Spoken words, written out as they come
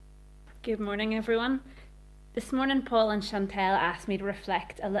Good morning, everyone. This morning, Paul and Chantel asked me to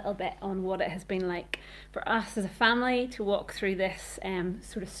reflect a little bit on what it has been like for us as a family to walk through this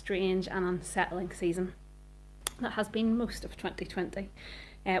sort of strange and unsettling season that has been most of 2020.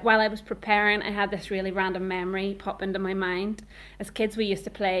 While I was preparing, I had this really random memory pop into my mind. As kids, we used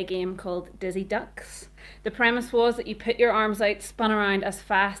to play a game called Dizzy Ducks. The premise was that you put your arms out, spun around as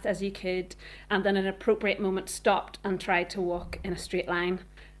fast as you could, and then at an appropriate moment stopped and tried to walk in a straight line.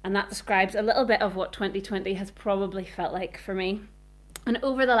 And that describes a little bit of what 2020 has probably felt like for me. And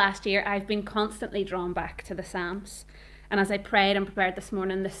over the last year, I've been constantly drawn back to the Psalms. And as I prayed and prepared this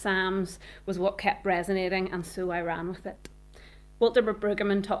morning, the Psalms was what kept resonating, and so I ran with it. Walter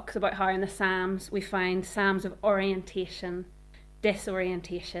Brueggemann talks about how in the Psalms we find Psalms of orientation,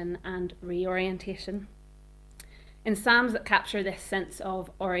 disorientation, and reorientation. In Psalms that capture this sense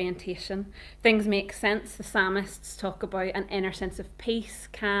of orientation, things make sense. The psalmists talk about an inner sense of peace,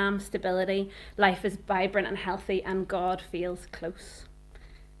 calm, stability. Life is vibrant and healthy, and God feels close.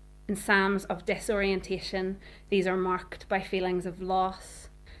 In Psalms of disorientation, these are marked by feelings of loss,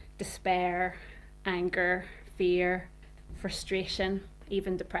 despair, anger, fear, frustration,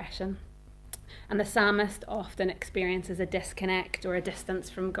 even depression. And the psalmist often experiences a disconnect or a distance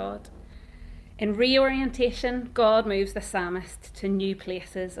from God. In reorientation, God moves the psalmist to new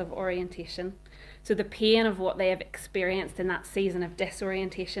places of orientation. So the pain of what they have experienced in that season of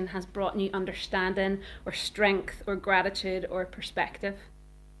disorientation has brought new understanding or strength or gratitude or perspective.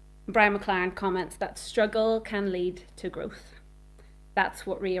 Brian McLaren comments that struggle can lead to growth. That's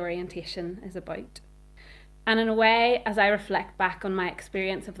what reorientation is about. And in a way, as I reflect back on my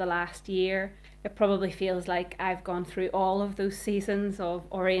experience of the last year, it probably feels like I've gone through all of those seasons of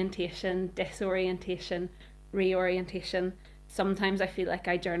orientation, disorientation, reorientation. Sometimes I feel like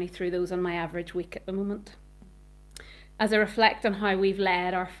I journey through those on my average week at the moment. As I reflect on how we've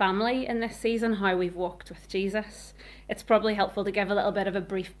led our family in this season, how we've walked with Jesus, it's probably helpful to give a little bit of a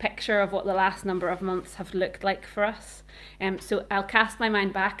brief picture of what the last number of months have looked like for us. So I'll cast my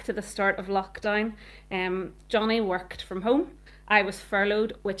mind back to the start of lockdown. Johnny worked from home. I was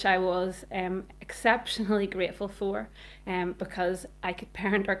furloughed, which I was exceptionally grateful for because I could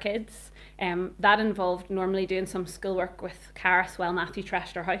parent our kids. That involved normally doing some schoolwork with Caris while Matthew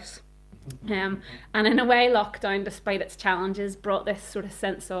trashed our house. And in a way, lockdown, despite its challenges, brought this sort of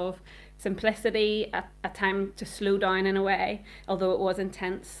sense of simplicity, a time to slow down in a way, although it was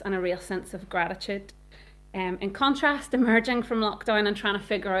intense, and a real sense of gratitude. In contrast, emerging from lockdown and trying to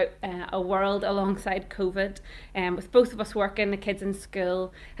figure out a world alongside COVID, with both of us working, the kids in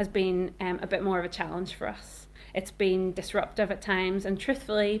school, has been a bit more of a challenge for us. It's been disruptive at times and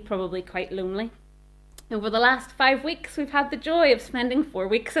truthfully, probably quite lonely. Over the last 5 weeks, we've had the joy of spending 4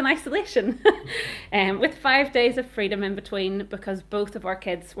 weeks in isolation, with 5 days of freedom in between because both of our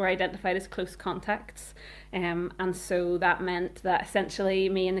kids were identified as close contacts. And so that meant that essentially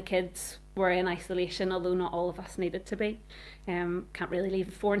me and the kids were in isolation, although not all of us needed to be. Can't really leave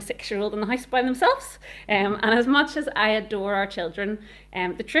a 4 and 6-year-old in the house by themselves. And as much as I adore our children,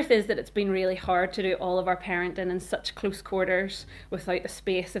 the truth is that it's been really hard to do all of our parenting in such close quarters without the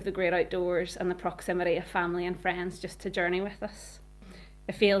space of the great outdoors and the proximity of family and friends just to journey with us.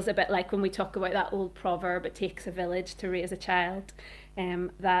 It feels a bit like when we talk about that old proverb, it takes a village to raise a child,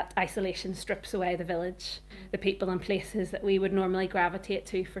 that isolation strips away the village, the people and places that we would normally gravitate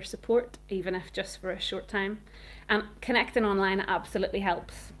to for support, even if just for a short time. And connecting online absolutely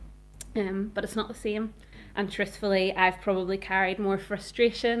helps, but it's not the same. And truthfully, I've probably carried more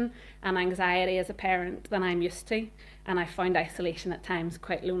frustration and anxiety as a parent than I'm used to, and I found isolation at times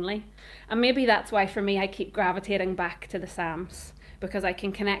quite lonely. And maybe that's why for me I keep gravitating back to the Psalms, because I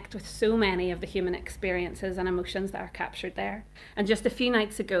can connect with so many of the human experiences and emotions that are captured there. And just a few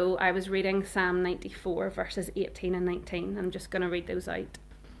nights ago, I was reading Psalm 94, verses 18 and 19. I'm just going to read those out.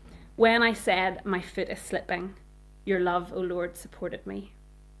 When I said, my foot is slipping, your love, O Lord, supported me.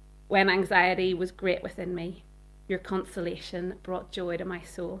 When anxiety was great within me, your consolation brought joy to my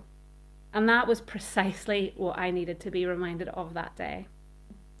soul. And that was precisely what I needed to be reminded of that day.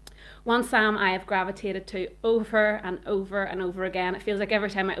 One psalm I have gravitated to over and over and over again, it feels like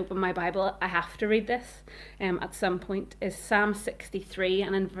every time I open my Bible I have to read this at some point, is Psalm 63,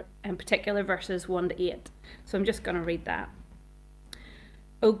 and in particular verses 1 to 8. So I'm just going to read that.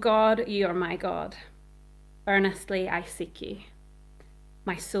 O God, you are my God. Earnestly I seek you.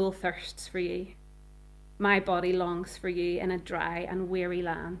 My soul thirsts for you. My body longs for you in a dry and weary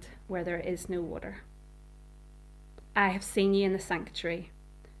land where there is no water. I have seen you in the sanctuary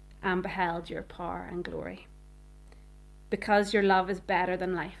and beheld your power and glory. Because your love is better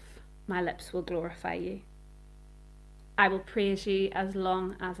than life, my lips will glorify you. I will praise you as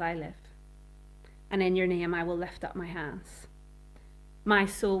long as I live. and in your name I will lift up my hands. My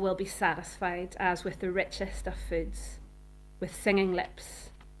soul will be satisfied as with the richest of foods. With singing lips,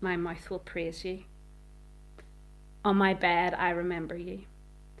 my mouth will praise you. On my bed, I remember you.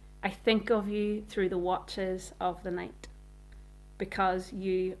 I think of you through the watches of the night, because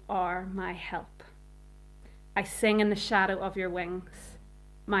you are my help. I sing in the shadow of your wings.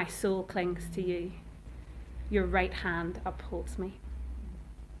 My soul clings to you. Your right hand upholds me.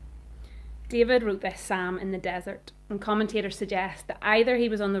 David wrote this psalm in the desert, and commentators suggest that either he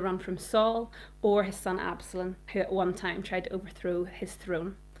was on the run from Saul or his son Absalom, who at one time tried to overthrow his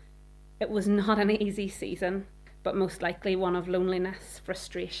throne. It was not an easy season, but most likely one of loneliness,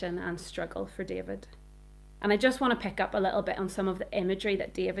 frustration, and struggle for David. And I just want to pick up a little bit on some of the imagery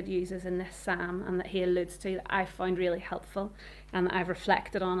that David uses in this psalm and that he alludes to that I found really helpful and that I've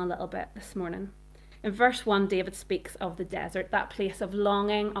reflected on a little bit this morning. In verse 1, David speaks of the desert, that place of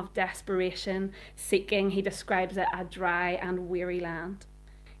longing, of desperation, seeking. He describes it a dry and weary land.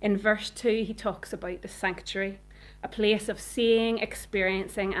 In verse 2, he talks about the sanctuary, a place of seeing,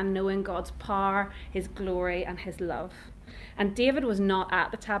 experiencing, and knowing God's power, his glory, and his love. And David was not at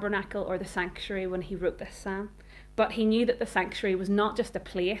the tabernacle or the sanctuary when he wrote this psalm, but he knew that the sanctuary was not just a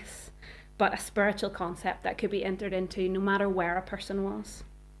place, but a spiritual concept that could be entered into no matter where a person was.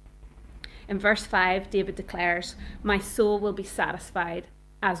 In verse 5, David declares, "My soul will be satisfied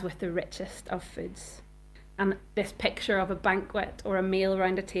as with the richest of foods." And this picture of a banquet or a meal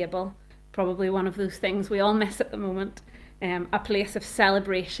around a table, probably one of those things we all miss at the moment, a place of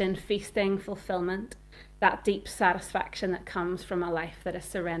celebration, feasting, fulfillment, that deep satisfaction that comes from a life that is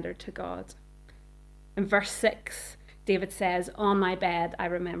surrendered to God. In verse 6, David says, "On my bed I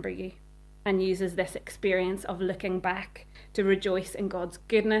remember you," and uses this experience of looking back to rejoice in God's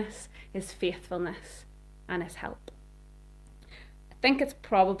goodness, his faithfulness, and his help. I think it's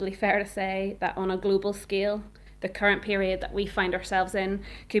probably fair to say that on a global scale, the current period that we find ourselves in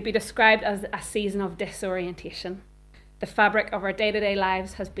could be described as a season of disorientation. The fabric of our day-to-day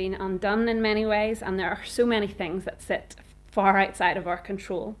lives has been undone in many ways, and there are so many things that sit far outside of our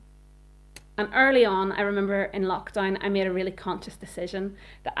control. And early on, I remember in lockdown, I made a really conscious decision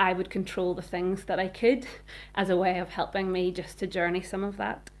that I would control the things that I could as a way of helping me just to journey some of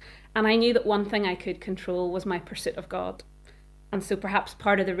that. And I knew that one thing I could control was my pursuit of God. And so perhaps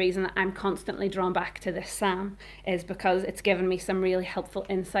part of the reason that I'm constantly drawn back to this psalm is because it's given me some really helpful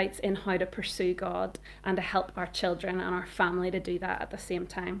insights in how to pursue God and to help our children and our family to do that at the same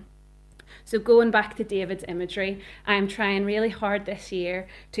time. So going back to David's imagery, I am trying really hard this year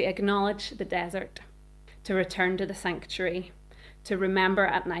to acknowledge the desert, to return to the sanctuary, to remember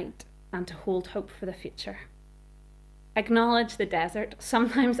at night, and to hold hope for the future. Acknowledge the desert.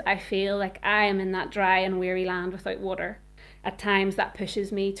 Sometimes I feel like I am in that dry and weary land without water. At times that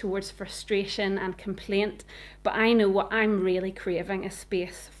pushes me towards frustration and complaint, but I know what I'm really craving is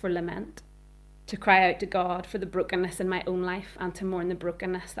space for lament, to cry out to God for the brokenness in my own life and to mourn the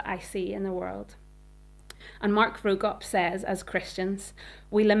brokenness that I see in the world. And Mark Vroegop says, as Christians,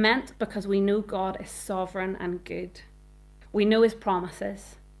 we lament because we know God is sovereign and good. We know his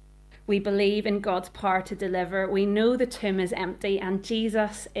promises. We believe in God's power to deliver. We know the tomb is empty and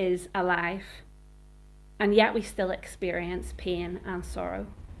Jesus is alive. And yet we still experience pain and sorrow.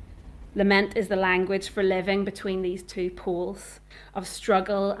 Lament is the language for living between these two poles of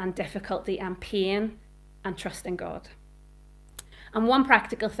struggle and difficulty and pain and trusting God. And one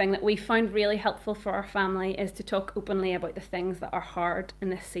practical thing that we found really helpful for our family is to talk openly about the things that are hard in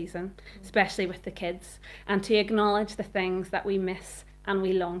this season, especially with the kids, and to acknowledge the things that we miss and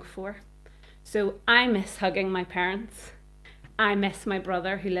we long for. So I miss hugging my parents. I miss my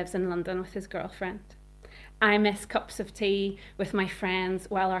brother who lives in London with his girlfriend. I miss cups of tea with my friends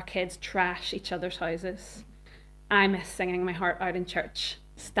while our kids trash each other's houses. I miss singing my heart out in church,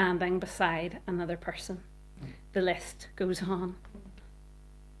 standing beside another person. The list goes on.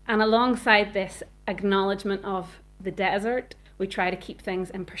 And alongside this acknowledgement of the desert, we try to keep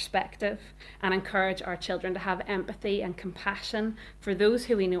things in perspective and encourage our children to have empathy and compassion for those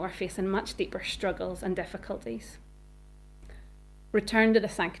who we know are facing much deeper struggles and difficulties. Return to the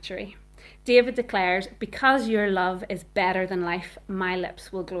sanctuary. David declares, "Because your love is better than life, my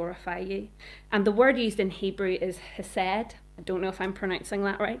lips will glorify you." And the word used in Hebrew is hesed. I don't know if I'm pronouncing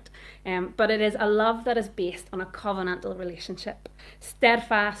that right, but it is a love that is based on a covenantal relationship,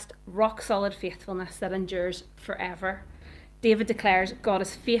 steadfast, rock-solid faithfulness that endures forever. David declares God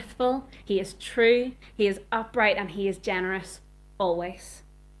is faithful, he is true, he is upright, and he is generous always.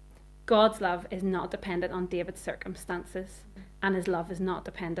 God's love is not dependent on David's circumstances, and his love is not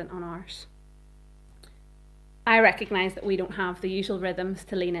dependent on ours. I recognise that we don't have the usual rhythms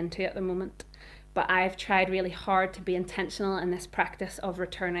to lean into at the moment, but I've tried really hard to be intentional in this practice of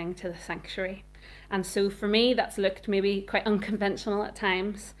returning to the sanctuary. And so for me, that's looked maybe quite unconventional at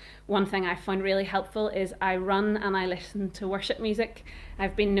times. One thing I found really helpful is I run and I listen to worship music.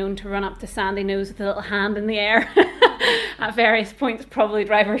 I've been known to run up to Sandy Nose with a little hand in the air at various points, probably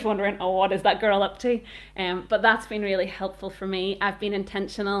drivers wondering, oh, what is that girl up to? But that's been really helpful for me. I've been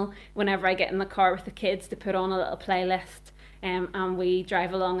intentional whenever I get in the car with the kids to put on a little playlist, and we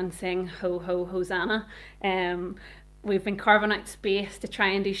drive along and sing Ho Ho Hosanna. We've been carving out space to try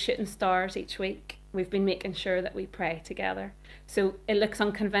and do shooting stars each week. We've been making sure that we pray together. So it looks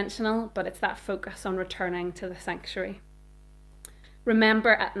unconventional, but it's that focus on returning to the sanctuary.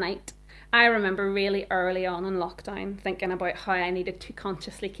 Remember at night. I remember really early on in lockdown thinking about how I needed to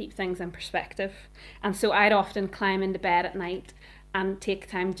consciously keep things in perspective. And so I'd often climb into bed at night and take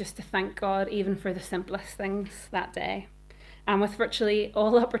time just to thank God, even for the simplest things that day. And with virtually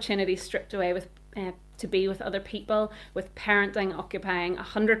all opportunities stripped away to be with other people, with parenting occupying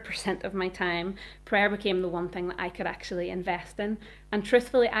 100% of my time, prayer became the one thing that I could actually invest in. And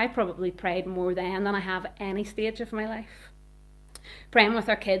truthfully, I probably prayed more then than I have at any stage of my life. Praying with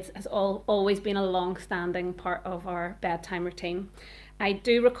our kids has always been a long-standing part of our bedtime routine. I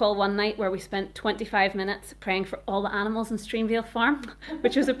do recall one night where we spent 25 minutes praying for all the animals in Streamvale Farm,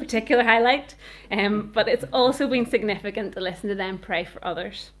 which was a particular highlight. But it's also been significant to listen to them pray for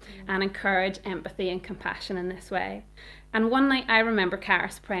others and encourage empathy and compassion in this way. And one night I remember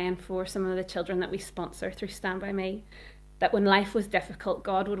Karis praying for some of the children that we sponsor through Stand By Me, that when life was difficult,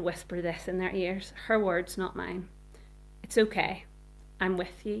 God would whisper this in their ears, her words, not mine. It's okay, I'm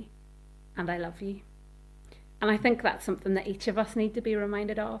with you, and I love you. And I think that's something that each of us need to be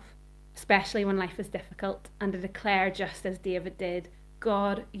reminded of, especially when life is difficult, and to declare just as David did,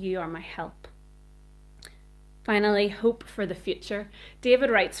 God, you are my help. Finally, hope for the future.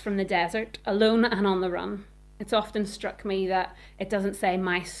 David writes from the desert, alone and on the run. It's often struck me that it doesn't say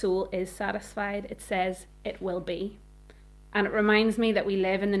my soul is satisfied, it says it will be. And it reminds me that we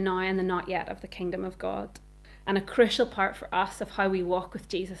live in the now and the not yet of the kingdom of God. And a crucial part for us of how we walk with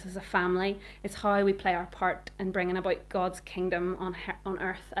Jesus as a family is how we play our part in bringing about God's kingdom on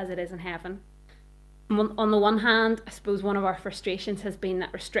earth as it is in heaven. On the one hand, I suppose one of our frustrations has been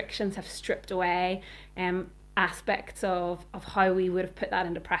that restrictions have stripped away aspects of how we would have put that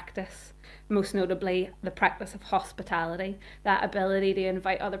into practice. Most notably, the practice of hospitality, that ability to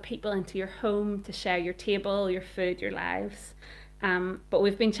invite other people into your home, to share your table, your food, your lives. But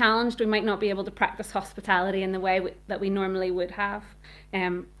we've been challenged. We might not be able to practice hospitality in the way that we normally would have.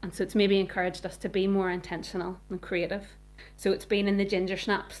 And so it's maybe encouraged us to be more intentional and creative. So it's been in the ginger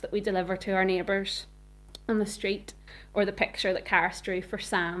snaps that we deliver to our neighbours on the street, or the picture that Karis drew for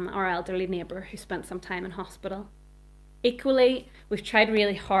Sam, our elderly neighbour who spent some time in hospital. Equally, we've tried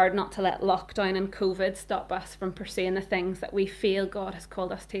really hard not to let lockdown and COVID stop us from pursuing the things that we feel God has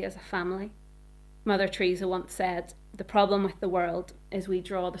called us to as a family. Mother Teresa once said, the problem with the world is we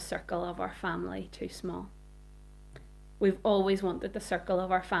draw the circle of our family too small. We've always wanted the circle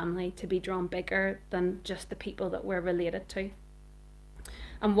of our family to be drawn bigger than just the people that we're related to.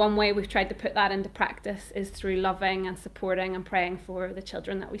 And one way we've tried to put that into practice is through loving and supporting and praying for the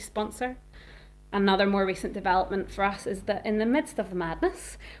children that we sponsor. Another more recent development for us is that in the midst of the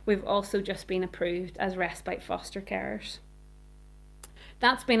madness, we've also just been approved as respite foster carers.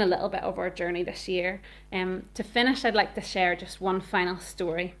 That's been a little bit of our journey this year. To finish, I'd like to share just one final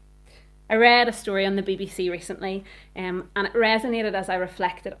story. I read a story on the BBC recently, and it resonated as I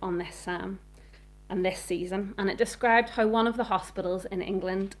reflected on this psalm and this season. And it described how one of the hospitals in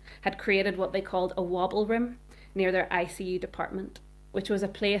England had created what they called a wobble room near their ICU department, which was a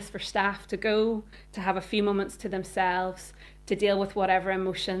place for staff to go, to have a few moments to themselves, to deal with whatever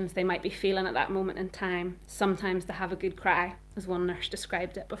emotions they might be feeling at that moment in time, sometimes to have a good cry, as one nurse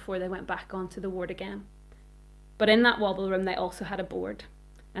described it, before they went back onto the ward again. But in that wobble room, they also had a board,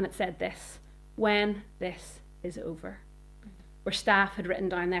 and it said this, when this is over, where staff had written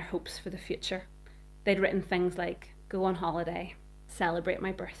down their hopes for the future. They'd written things like, go on holiday, celebrate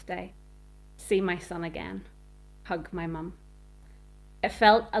my birthday, see my son again, hug my mum. It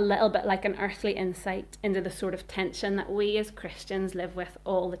felt a little bit like an earthly insight into the sort of tension that we as Christians live with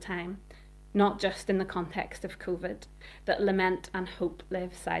all the time, not just in the context of COVID, that lament and hope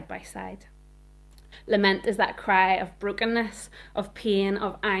live side by side. Lament is that cry of brokenness, of pain,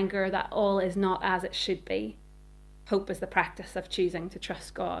 of anger, that all is not as it should be. Hope is the practice of choosing to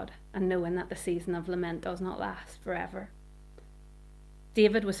trust God and knowing that the season of lament does not last forever.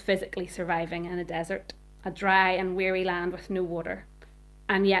 David was physically surviving in a desert, a dry and weary land with no water.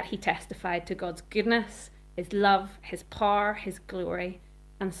 And yet he testified to God's goodness, his love, his power, his glory,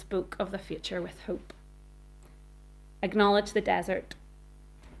 and spoke of the future with hope. Acknowledge the desert,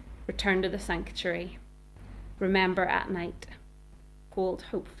 return to the sanctuary, remember at night, hold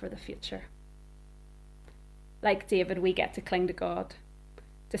hope for the future. Like David, we get to cling to God,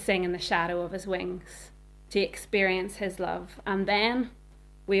 to sing in the shadow of his wings, to experience his love, and then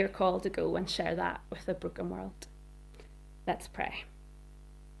we are called to go and share that with the broken world. Let's pray.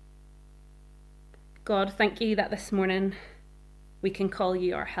 God, thank you that this morning we can call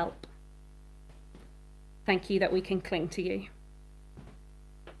you our help. Thank you that we can cling to you.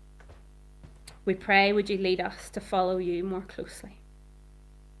 We pray, would you lead us to follow you more closely?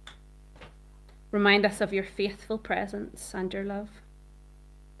 Remind us of your faithful presence and your love.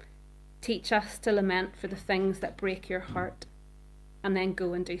 Teach us to lament for the things that break your heart and then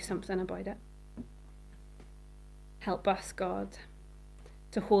go and do something about it. Help us, God,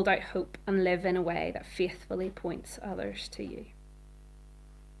 to hold out hope and live in a way that faithfully points others to you.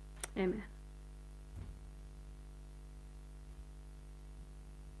 Amen.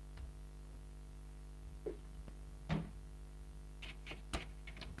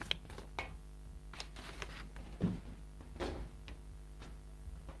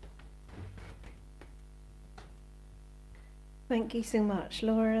 Thank you so much,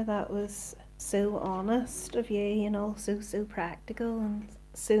 Laura. That was so honest of you and also so practical, and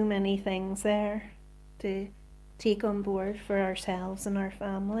so many things there to take on board for ourselves and our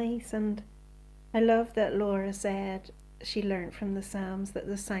families. And I love that Laura said she learnt from the Psalms that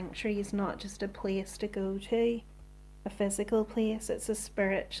the sanctuary is not just a place to go to, a physical place, it's a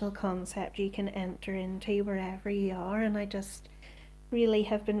spiritual concept you can enter into wherever you are. And I just really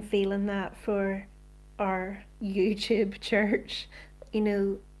have been feeling that for our YouTube church. You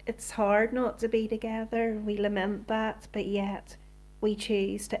know, it's hard not to be together. We lament that, but yet we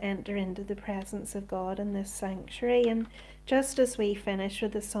choose to enter into the presence of God in this sanctuary. And just as we finish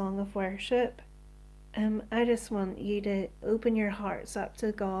with the song of worship, I just want you to open your hearts up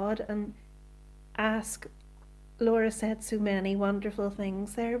to God and ask. Laura said so many wonderful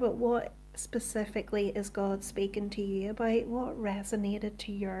things there, but what specifically is God speaking to you about? What resonated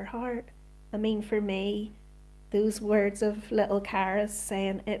to your heart? I mean, for me, those words of little Cara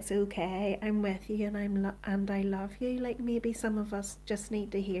saying, "It's okay, I'm with you and I love you." Like, maybe some of us just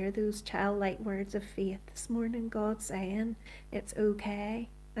need to hear those childlike words of faith this morning. God saying, "It's okay,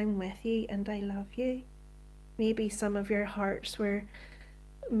 I'm with you and I love you." Maybe some of your hearts were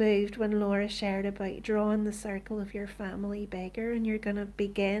moved when Laura shared about drawing the circle of your family bigger, and you're going to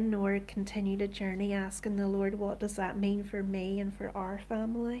begin or continue the journey asking the Lord, what does that mean for me and for our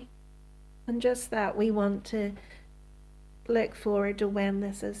family? And just that we want to look forward to when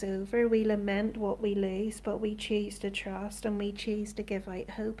this is over. We lament what we lose, but we choose to trust, and we choose to give out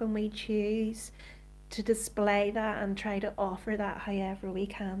hope, and we choose to display that and try to offer that however we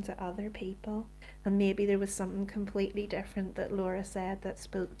can to other people. And maybe there was something completely different that Laura said that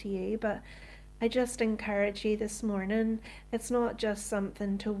spoke to you, but I just encourage you this morning, it's not just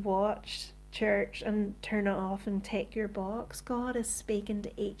something to watch church and turn it off and take your box. God is speaking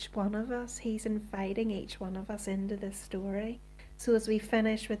to each one of us. He's inviting each one of us into this story. So as we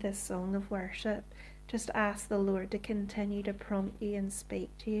finish with this song of worship, just ask the Lord to continue to prompt you and speak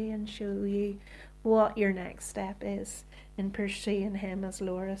to you and show you what your next step is in pursuing him, as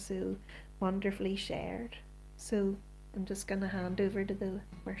Laura so wonderfully shared. So I'm just going to hand over to the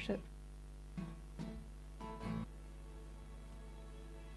worship.